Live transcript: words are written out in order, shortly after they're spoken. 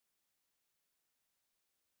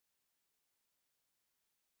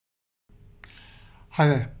Hi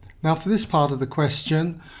there. Now for this part of the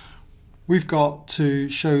question, we've got to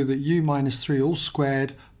show that u minus 3 all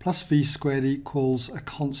squared plus v squared equals a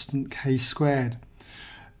constant k squared.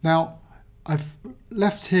 Now I've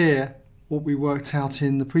left here what we worked out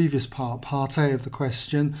in the previous part, part A of the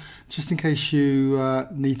question, just in case you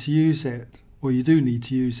need to use it, or you do need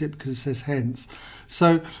to use it because it says hence.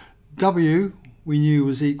 So w we knew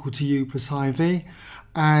was equal to u plus iv,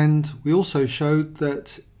 and we also showed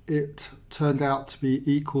that it turned out to be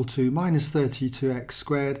equal to minus 32x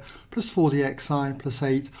squared plus 40xi plus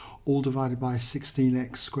 8 all divided by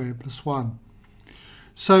 16x squared plus 1.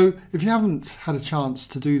 So if you haven't had a chance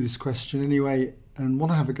to do this question anyway and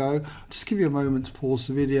want to have a go, just give you a moment to pause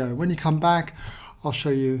the video. When you come back, I'll show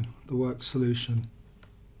you the worked solution.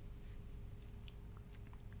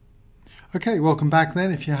 Okay, welcome back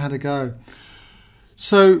then if you had a go.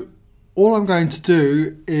 So all I'm going to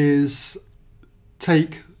do is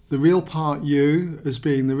take the real part u as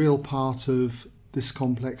being the real part of this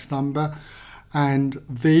complex number and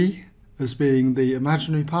v as being the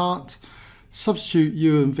imaginary part, substitute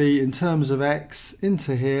u and v in terms of x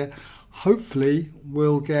into here. Hopefully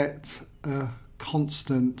we'll get a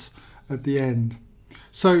constant at the end.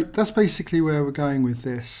 So that's basically where we're going with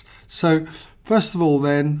this. So first of all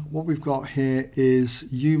then, what we've got here is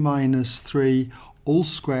u minus 3 all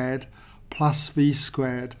squared plus v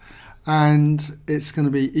squared, and it's going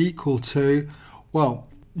to be equal to, well,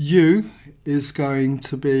 u is going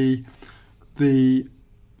to be the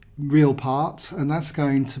real part, and that's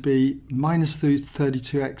going to be minus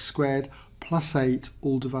 32x squared plus 8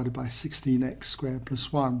 all divided by 16x squared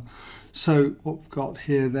plus 1. So what we've got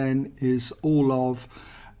here then is all of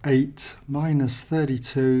 8 minus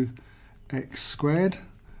 32x squared,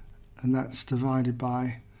 and that's divided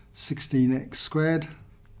by 16x squared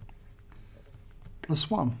plus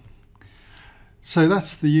 1. So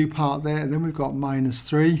that's the u part there, and then we've got minus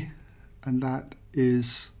 3, and that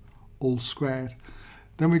is all squared.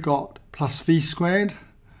 Then we've got plus v squared,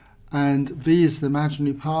 and v is the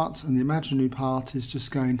imaginary part, and the imaginary part is just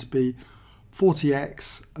going to be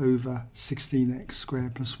 40x over 16x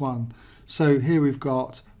squared plus 1. So here we've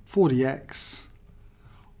got 40x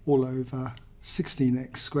all over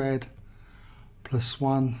 16x squared plus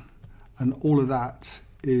 1, and all of that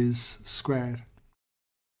is squared.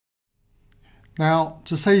 Now,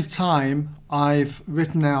 to save time, I've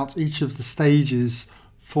written out each of the stages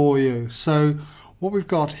for you. So what we've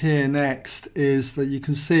got here next is that you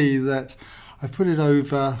can see that I put it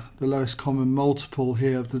over the lowest common multiple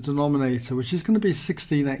here of the denominator, which is going to be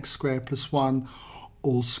 16x squared plus 1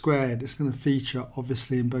 all squared. It's going to feature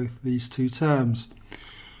obviously in both of these two terms.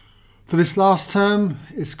 For this last term,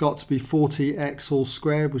 it's got to be 40x all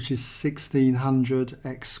squared, which is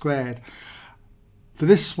 1600x squared. For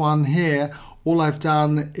this one here, all I've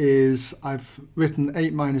done is I've written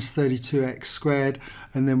 8 minus 32x squared,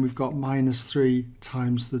 and then we've got minus 3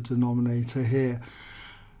 times the denominator here.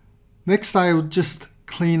 Next, I will just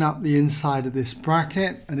clean up the inside of this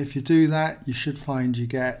bracket, and if you do that, you should find you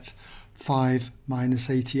get 5 minus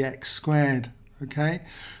 80x squared. Okay,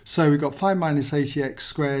 so we've got 5 minus 80x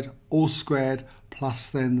squared all squared plus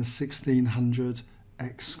then the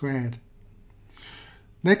 1600x squared.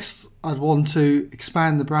 Next, I'd want to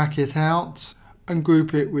expand the bracket out and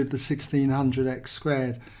group it with the 1600x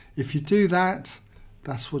squared. If you do that,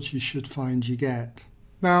 that's what you should find you get.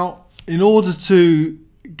 Now, in order to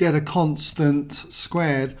get a constant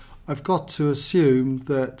squared, I've got to assume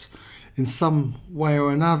that in some way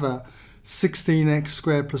or another, 16x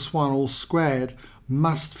squared plus 1 all squared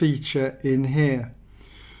must feature in here.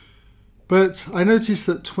 But I notice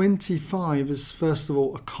that 25 is first of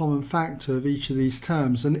all a common factor of each of these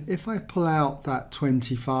terms, and if I pull out that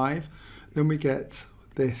 25, then we get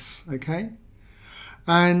this, okay?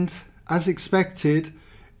 And as expected,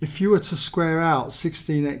 if you were to square out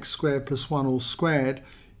 16x squared plus 1 all squared,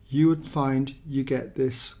 you would find you get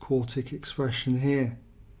this quartic expression here.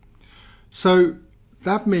 So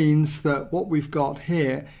that means that what we've got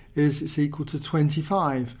here is it's equal to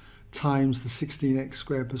 25 times the 16x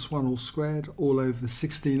squared plus 1 all squared all over the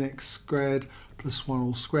 16x squared plus 1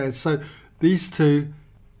 all squared. So these two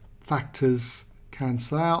factors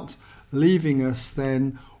cancel out, leaving us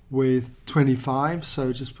then with 25.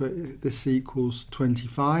 So just put this equals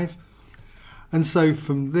 25. And so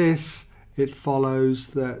from this, it follows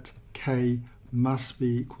that k must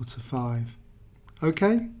be equal to 5.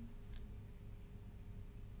 Okay?